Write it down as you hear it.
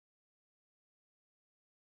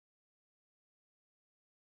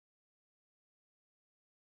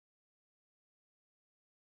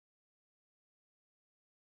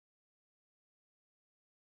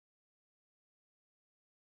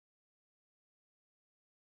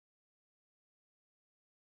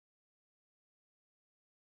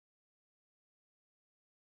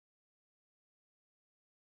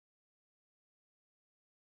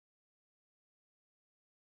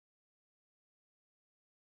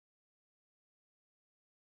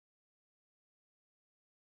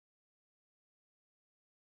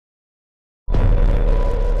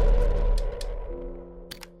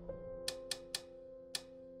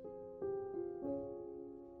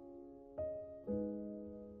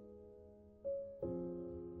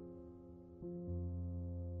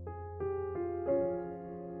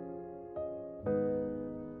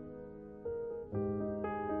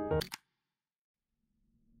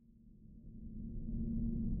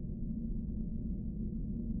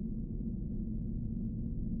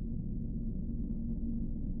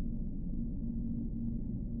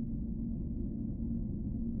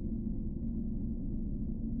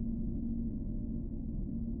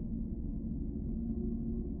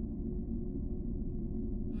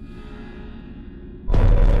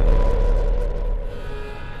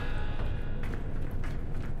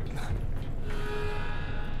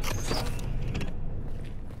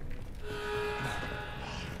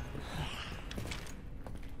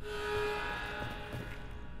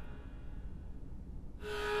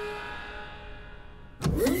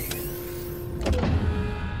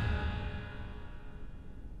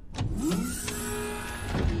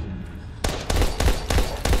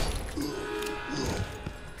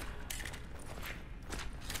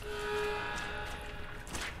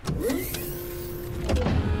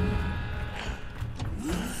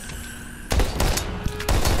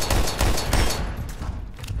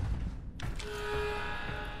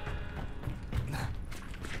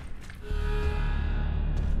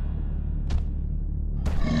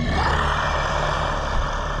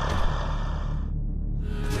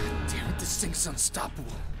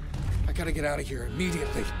unstoppable. I gotta get out of here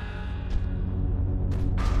immediately.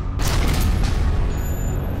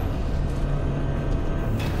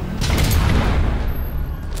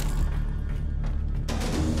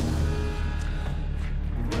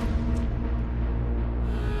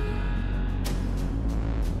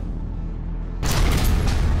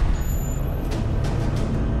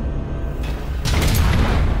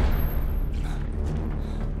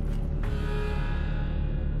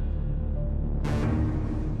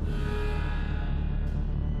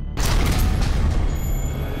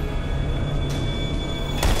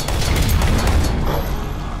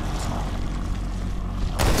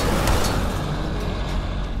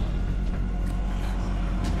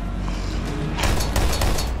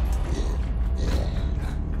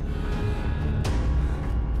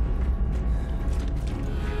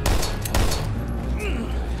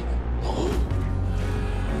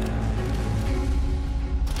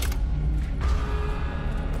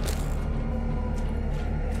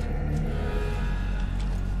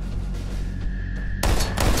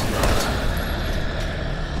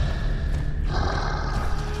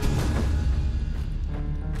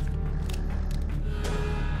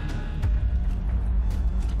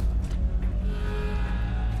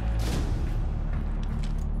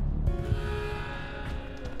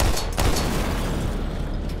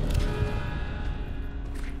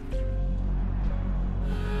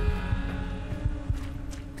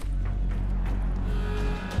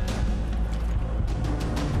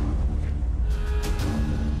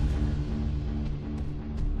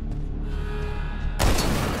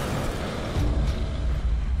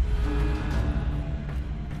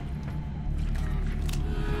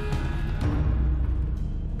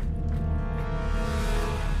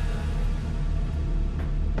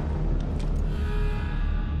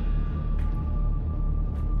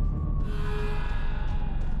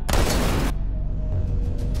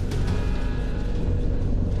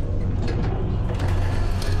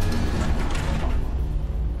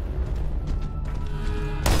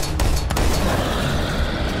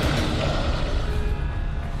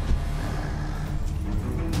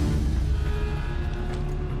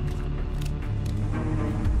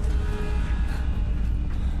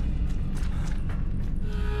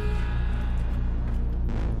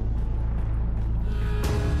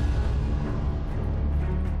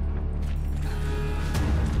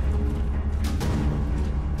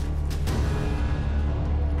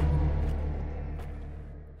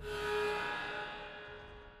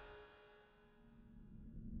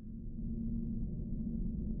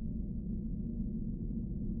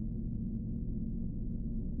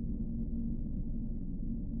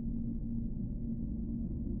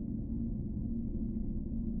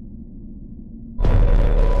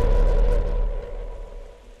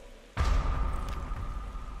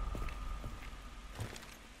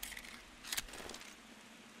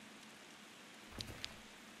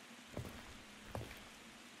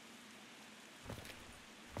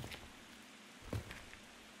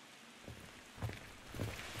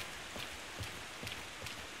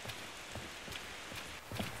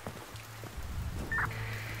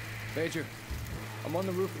 Major, I'm on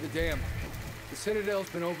the roof of the dam. The Citadel's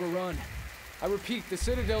been overrun. I repeat, the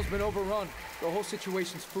Citadel's been overrun. The whole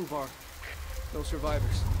situation's foobar. No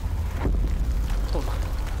survivors. Hold on.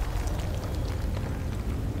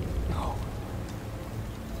 No.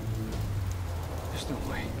 There's no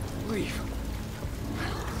way. Leave.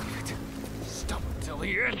 Leave it. Stop until the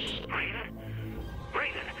end. Raiden?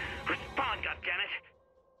 Raiden! Respond, goddammit!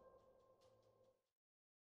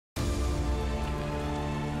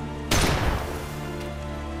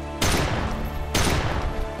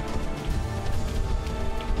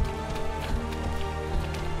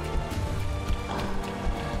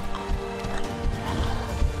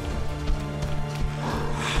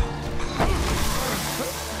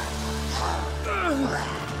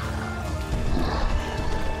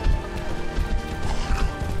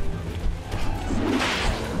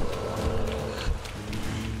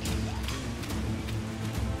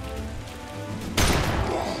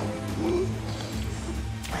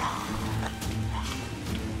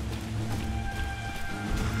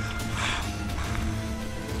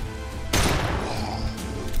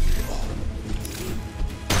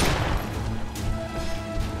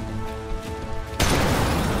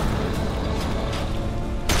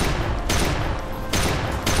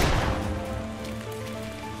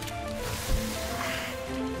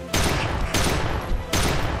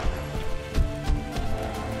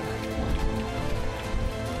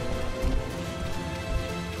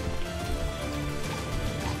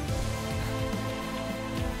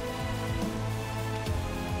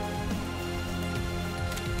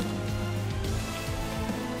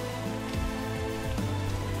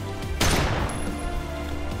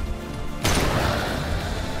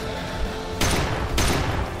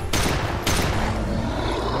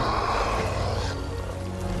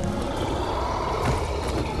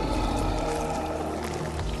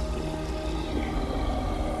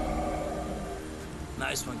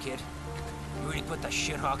 Nice one, kid. You really put that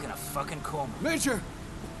shithawk in a fucking coma. Major!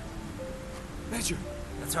 Major!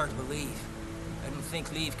 That's hard to believe. I didn't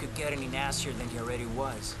think Leave could get any nastier than he already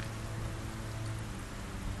was.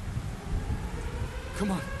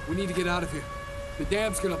 Come on, we need to get out of here. The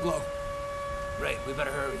dam's gonna blow. Right, we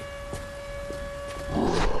better hurry.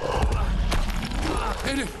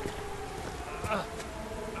 Hit it!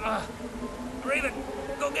 Raven,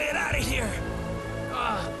 go get it out of here!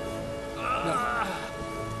 No.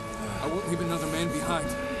 I won't leave another man behind.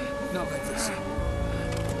 Not like this.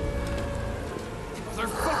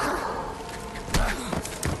 Motherfucker!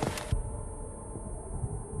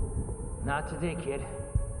 Not today, kid.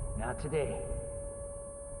 Not today.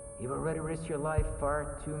 You've already risked your life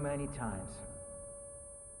far too many times.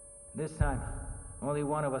 This time, only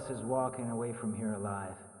one of us is walking away from here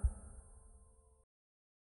alive.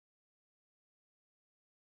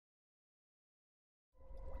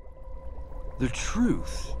 The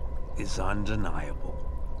truth is undeniable.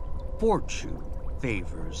 Fortune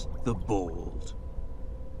favors the bold.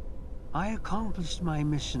 I accomplished my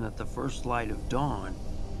mission at the first light of dawn,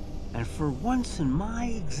 and for once in my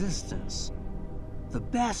existence, the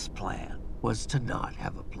best plan was to not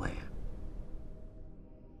have a plan.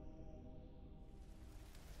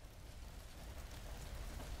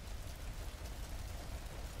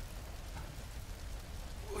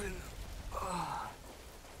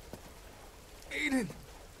 Aiden!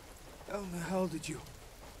 How in the hell did you...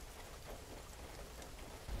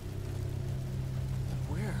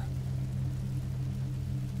 Where?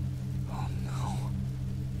 Oh no.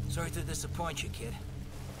 Sorry to disappoint you, kid.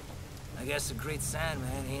 I guess the Great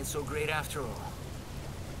Sandman ain't so great after all.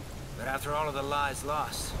 But after all of the lives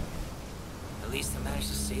lost, at least I managed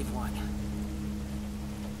to save one.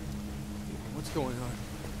 What's going on?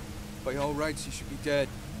 By all rights, you should be dead.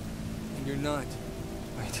 And you're not.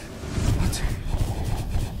 Wait. What?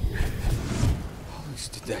 Hollis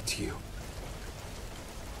did that to you.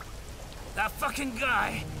 That fucking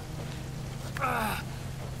guy!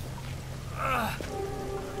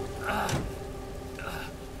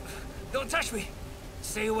 Don't touch me!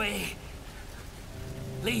 Stay away!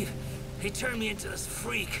 Leave! He turned me into this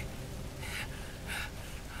freak.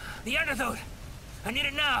 The antidote! I need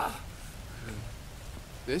it now!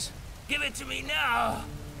 This? Give it to me now!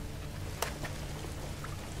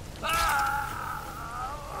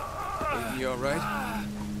 You alright?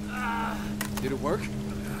 Did it work?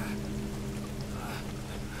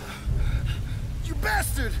 You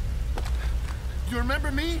bastard! You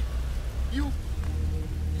remember me? You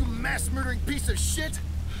mass-murdering piece of shit?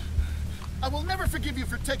 I will never forgive you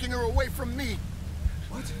for taking her away from me.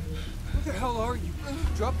 What? What the hell are you?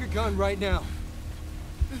 Drop your gun right now.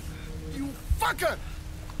 You fucker!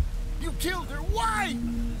 You killed her. Why?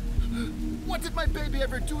 What did my baby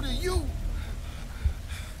ever do to you?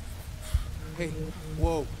 Hey,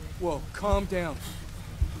 whoa, calm down.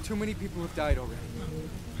 Too many people have died already.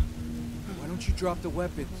 Why don't you drop the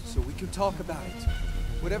weapon so we can talk about it?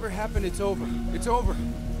 Whatever happened, it's over. It's over.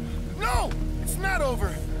 No! It's not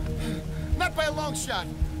over! Not by a long shot.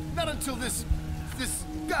 Not until this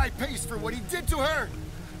guy pays for what he did to her!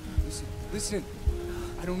 Listen.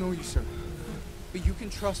 I don't know you, sir. But you can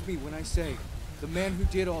trust me when I say the man who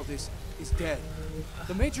did all this is dead.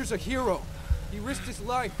 The Major's a hero. He risked his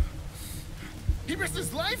life. He risked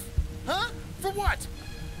his life? Huh? For what?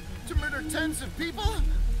 To murder tens of people?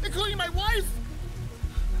 Including my wife?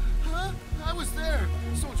 Huh? I was there,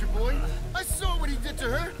 soldier boy. I saw what he did to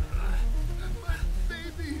her. My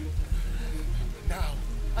baby. Now,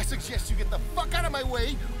 I suggest you get the fuck out of my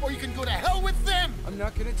way, or you can go to hell with them! I'm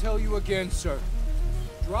not gonna tell you again, sir.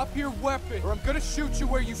 Drop your weapon, or I'm gonna shoot you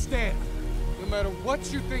where you stand. No matter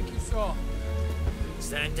what you think you saw.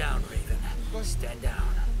 Stand down, Raven. Stand down.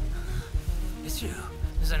 It's you,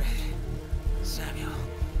 isn't it? Samuel.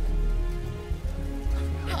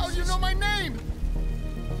 How do you know my name?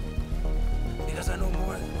 Because I know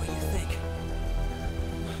more than what you think.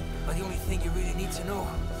 But the only thing you really need to know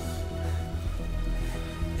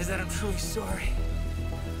is that I'm truly sorry.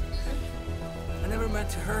 I never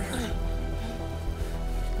meant to hurt her.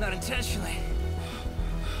 Not intentionally.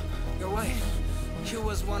 Your wife, she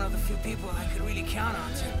was one of the few people I could really count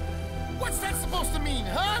on to. What's that supposed to mean,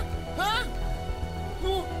 huh? Huh?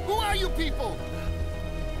 Who are you people?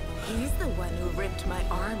 He's the one who ripped my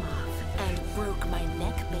arm off and broke my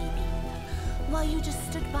neck, baby. While you just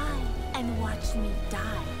stood by and watched me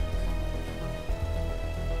die.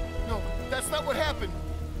 No, that's not what happened.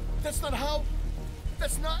 That's not how...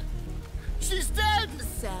 That's not... She's dead!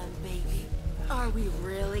 Sam, baby, are we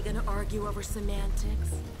really gonna argue over semantics?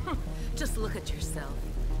 Just look at yourself.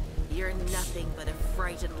 You're nothing but a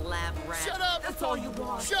frightened lab rat. Shut up! That's all you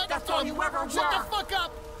want. That's all you ever were! Shut the fuck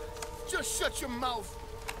up! Just shut your mouth!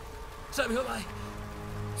 Samuel,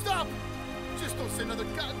 Stop! Just don't say another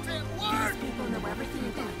goddamn word! These people know everything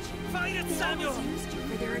about you. Find it, They Samuel! always used you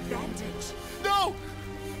for their advantage. No!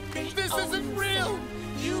 They This own isn't you, real! Sam.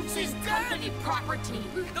 You've She's been dead! company property.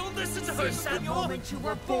 Don't listen to her, Since the Samuel! moment you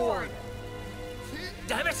were born.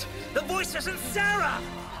 Damn it! The voice isn't Sarah!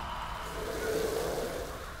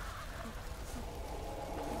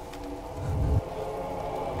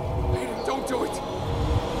 Aiden, don't do it!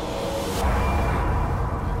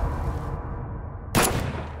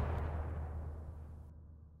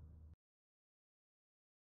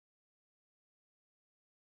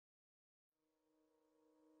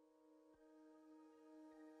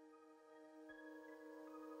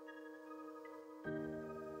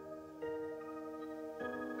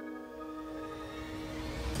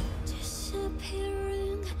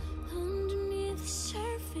 Disappearing underneath the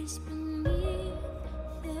surface, beneath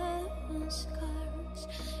the scars,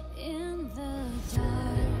 in the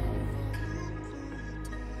dark,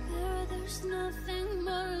 where there's nothing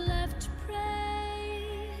more left to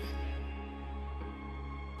pray.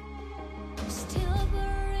 Still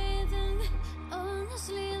breathing,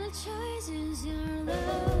 honestly the choices you're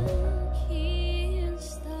lucky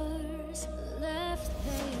stars left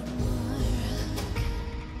their mark.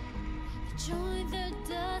 Join the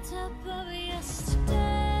dots up of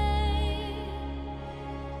yesterday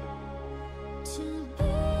to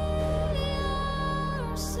build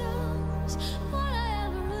ourselves what I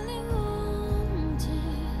ever really wanted.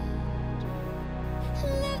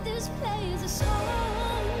 Leave this place as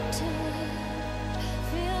haunted.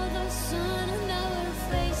 Feel the sun on our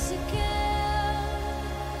face again.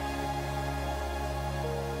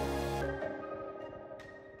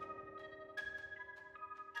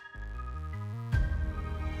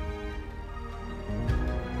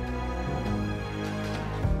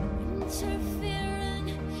 Interfering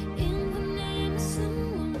in the name of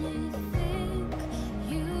someone they think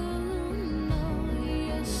you know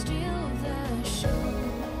you're still the show.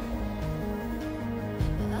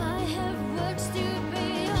 I have words to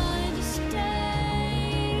behind the stage.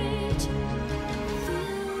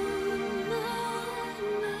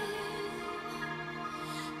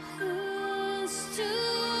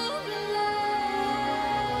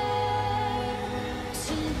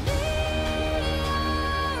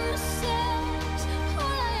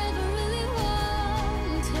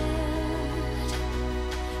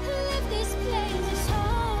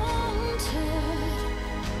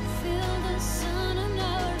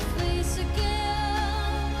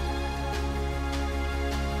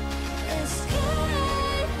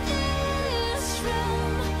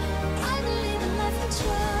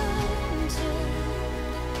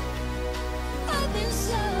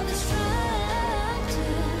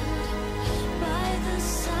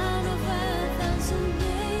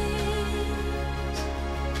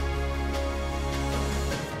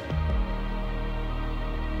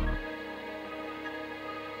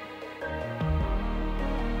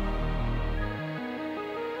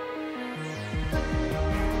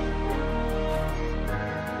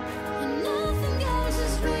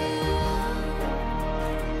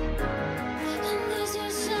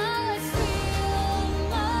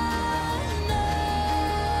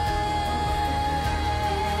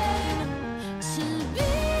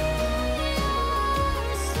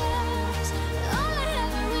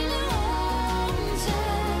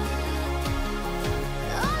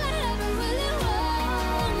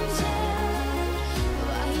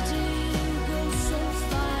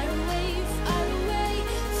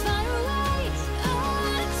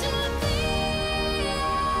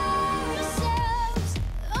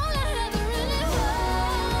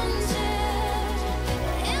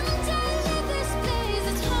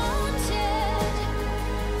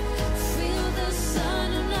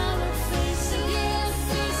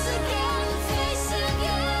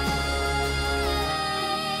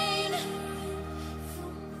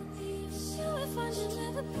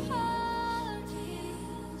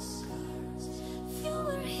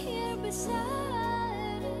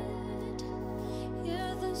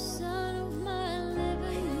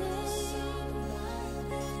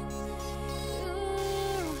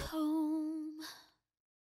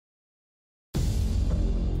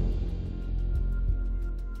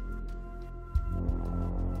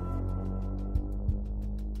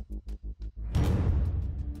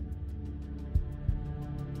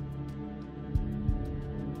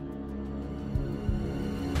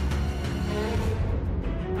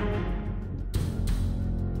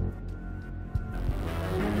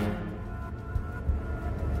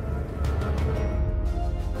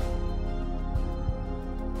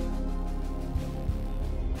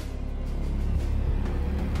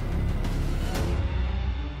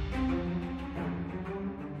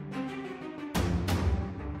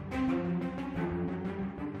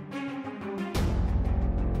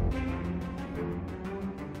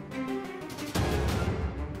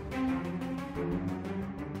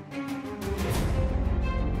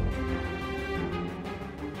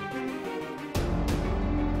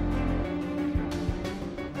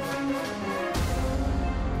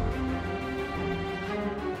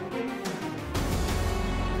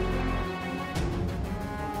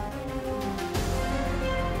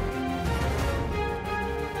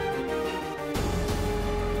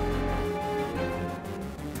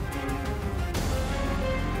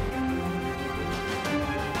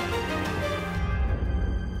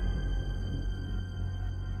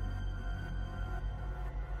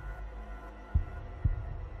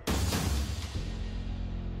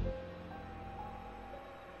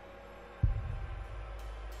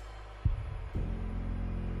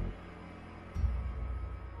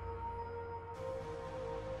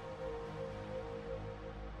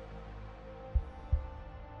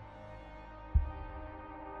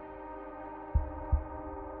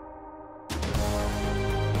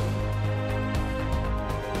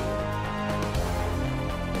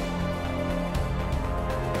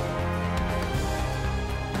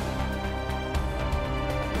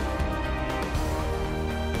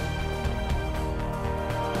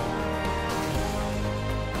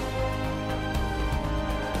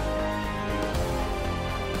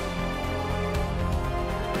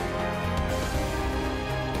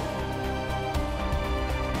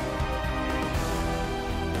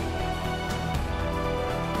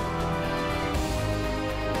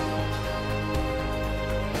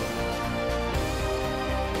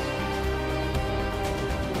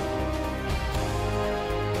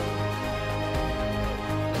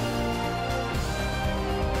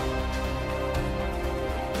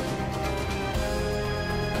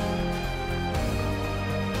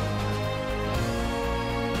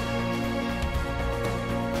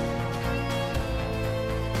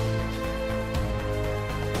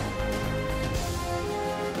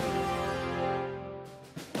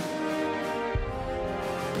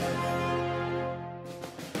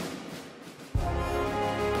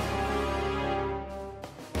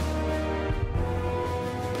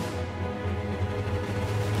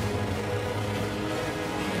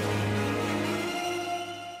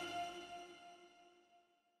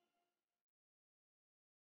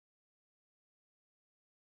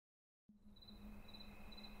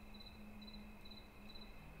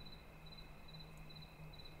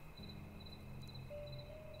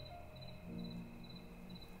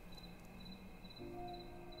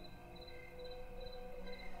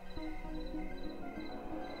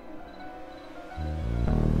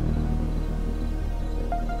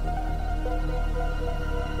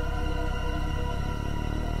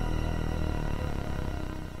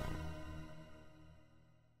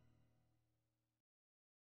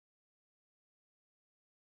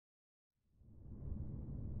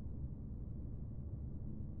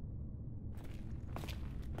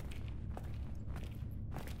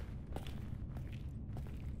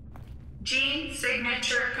 Gene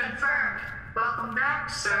signature confirmed. Welcome back,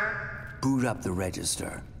 sir. Boot up the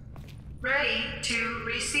register. Ready to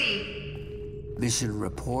receive. Mission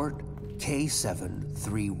report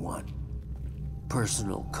K731.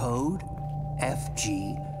 Personal code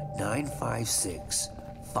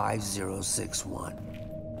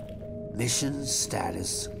FG9565061. Mission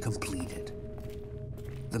status completed.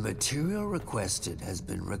 The material requested has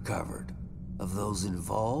been recovered. Of those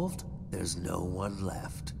involved, there's no one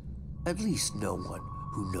left. At least no one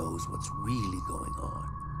who knows what's really going on.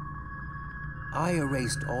 I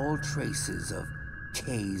erased all traces of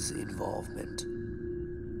K's involvement.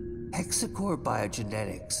 Hexacore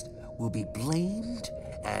Biogenetics will be blamed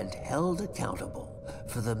and held accountable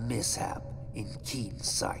for the mishap in Keen's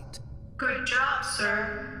site. Good job,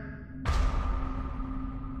 sir.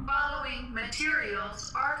 Following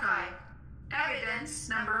materials archive. Evidence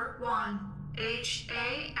number 1.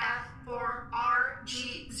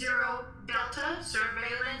 HAF4RG0 Delta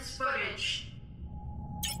surveillance footage.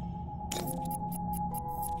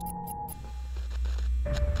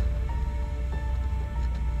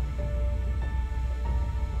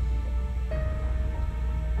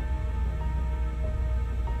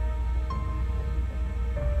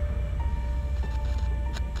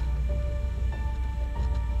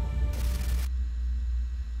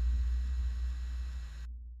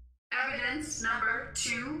 Evidence number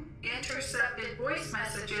 2, intercepted voice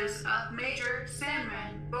messages of Major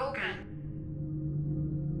Sandman Bogan.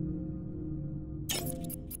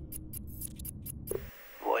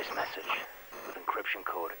 Voice message with encryption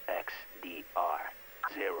code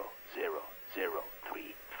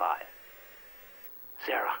XDR00035.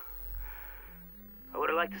 Sarah, I would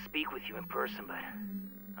have liked to speak with you in person, but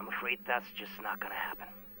I'm afraid that's just not gonna happen.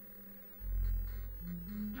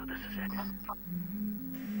 So this is it.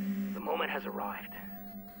 The moment has arrived.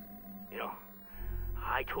 You know,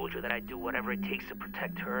 I told you that I'd do whatever it takes to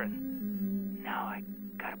protect her, and now I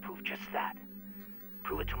gotta prove just that.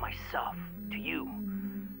 Prove it to myself, to you,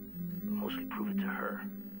 but mostly prove it to her.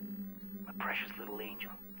 My precious little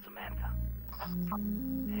angel, Samantha.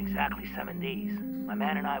 In exactly 7 days, my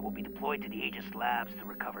man and I will be deployed to the Aegis labs to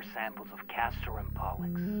recover samples of Castor and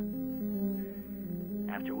Pollux.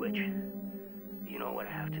 After which, you know what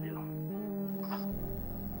I have to do.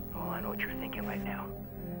 Oh, I know what you're thinking right now.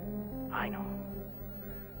 I know.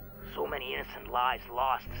 So many innocent lives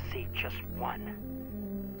lost to save just one.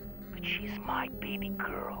 But she's my baby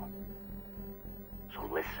girl. So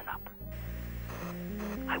listen up.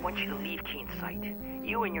 I want you to leave Keen's site,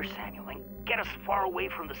 you and your Samuel, and get as far away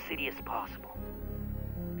from the city as possible.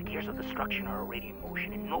 The gears of destruction are already in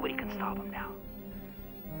motion, and nobody can stop them now.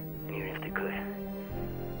 And even if they could,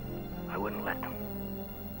 I wouldn't let them.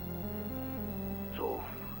 So,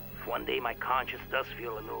 if one day my conscience does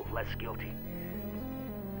feel a little less guilty,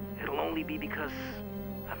 it'll only be because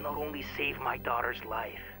I've not only saved my daughter's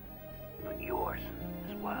life, but yours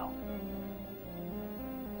as well.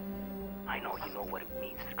 I know you know what it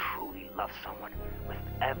means to truly love someone with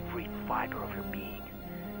every fiber of your being.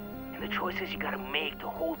 And the choices you gotta make to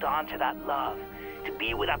hold on to that love, to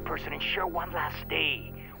be with that person and share one last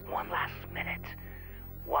day, one last minute,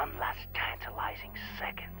 one last tantalizing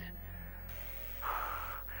second.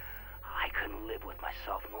 I couldn't live with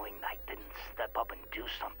myself knowing that I didn't step up and do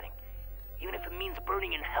something, even if it means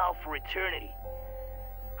burning in hell for eternity.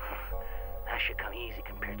 That should come easy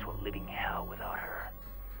compared to a living hell without her.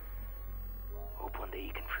 Hope one day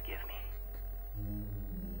you can forgive me.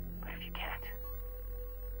 But if you can't,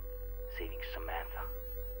 saving Samantha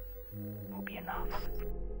will be enough.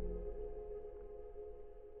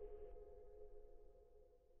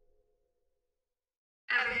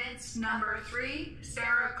 Evidence number 3,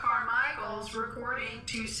 Sarah Carmichael's recording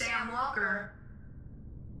to Sam Walker.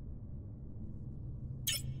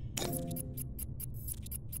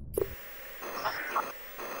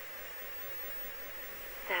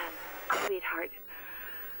 Sam, sweetheart,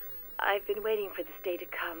 I've been waiting for this day to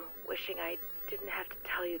come, wishing I didn't have to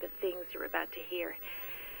tell you the things you're about to hear.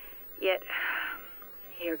 Yet,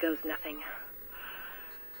 here goes nothing.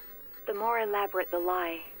 The more elaborate the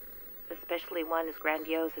lie, especially one as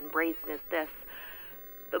grandiose and brazen as this,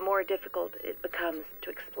 the more difficult it becomes to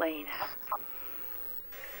explain.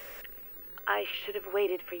 I should have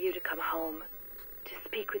waited for you to come home, to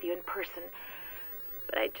speak with you in person,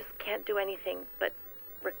 but I just can't do anything but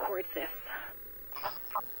record this.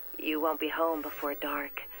 You won't be home before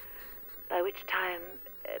dark, by which time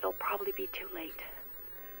it'll probably be too late.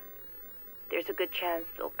 There's a good chance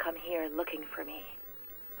they'll come here looking for me.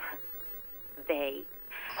 They.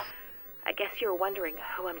 I guess you're wondering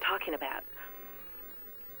who I'm talking about.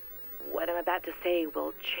 What I'm about to say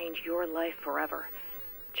will change your life forever,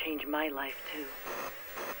 change my life, too.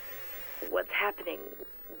 What's happening,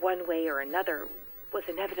 one way or another, was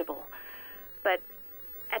inevitable. But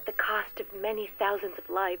at the cost of many thousands of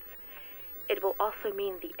lives, it will also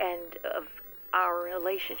mean the end of our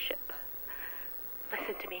relationship.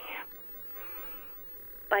 Listen to me.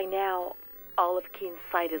 By now, all of Keen's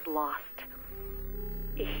sight is lost.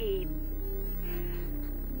 He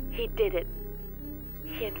did it.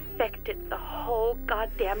 He infected the whole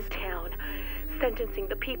goddamn town, sentencing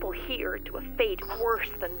the people here to a fate worse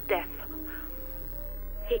than death.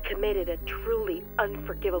 He committed a truly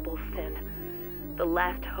unforgivable sin. The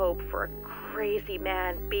last hope for a crazy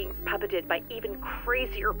man being puppeted by even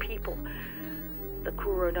crazier people. The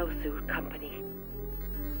Kuronosu Company.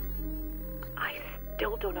 I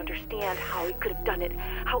still don't understand how he could have done it,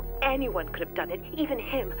 how anyone could have done it, even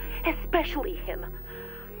him, especially him.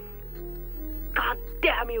 God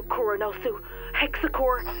damn you, Kuronosu,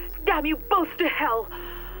 Hexacore, damn you both to hell.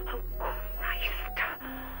 Oh, Christ.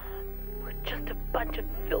 We're just a bunch of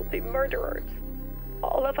filthy murderers,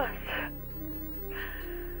 all of us.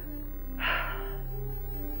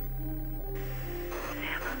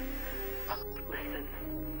 Listen.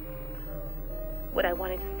 What I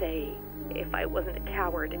wanted to say, if I wasn't a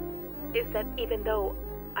coward, is that even though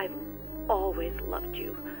I've always loved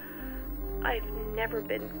you, I've never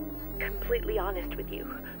been completely honest with you.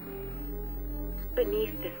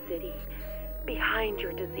 Beneath this city, behind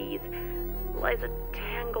your disease, lies a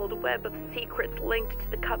tangled web of secrets linked to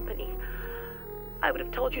the company. I would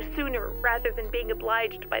have told you sooner rather than being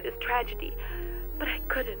obliged by this tragedy, but I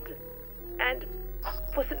couldn't, and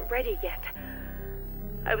wasn't ready yet.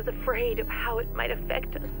 I was afraid of how it might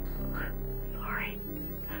affect us.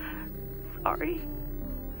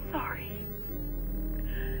 Sorry.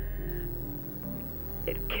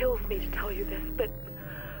 It kills me to tell you this, but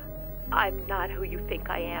I'm not who you think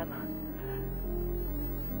I am.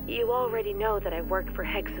 You already know that I work for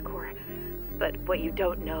Hexacore, but what you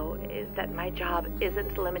don't know is that my job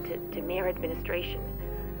isn't limited to mere administration.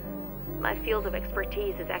 My field of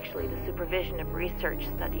expertise is actually the supervision of research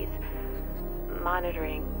studies,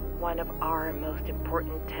 monitoring one of our most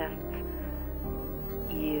important tests,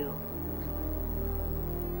 you.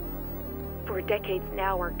 For decades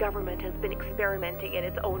now, our government has been experimenting in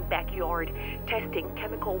its own backyard, testing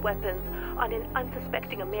chemical weapons on an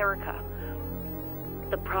unsuspecting America.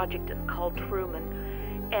 The project is called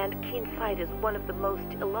Truman, and Keen Sight is one of the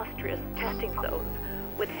most illustrious testing zones,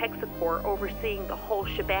 with Hexacore overseeing the whole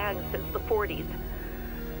shebang since the 40s.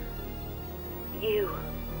 You,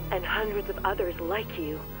 and hundreds of others like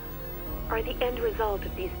you, are the end result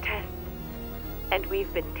of these tests, and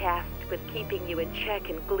we've been tasked with keeping you in check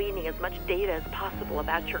and gleaning as much data as possible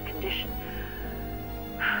about your condition.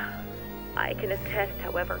 I can attest,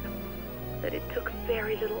 however, that it took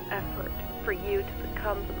very little effort for you to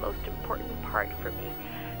become the most important part for me,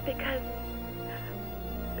 because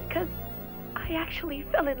I actually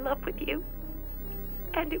fell in love with you,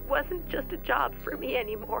 and it wasn't just a job for me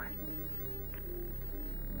anymore.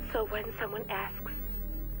 So when someone asks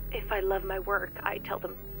if I love my work, I tell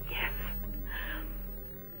them yes.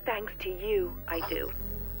 Thanks to you, I do.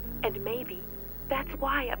 And maybe that's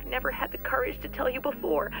why I've never had the courage to tell you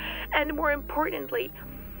before. And more importantly,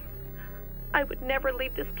 I would never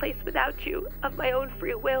leave this place without you of my own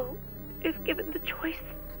free will, if given the choice.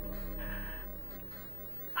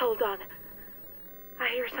 Hold on. I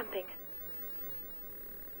hear something.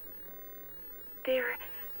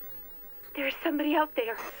 There's somebody out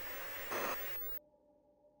there.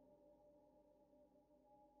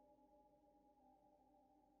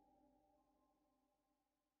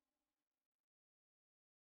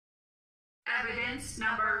 Evidence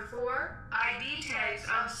number 4, ID tags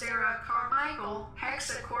of Sarah Carmichael,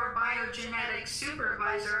 Hexacore Biogenetics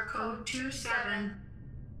Supervisor, code 27.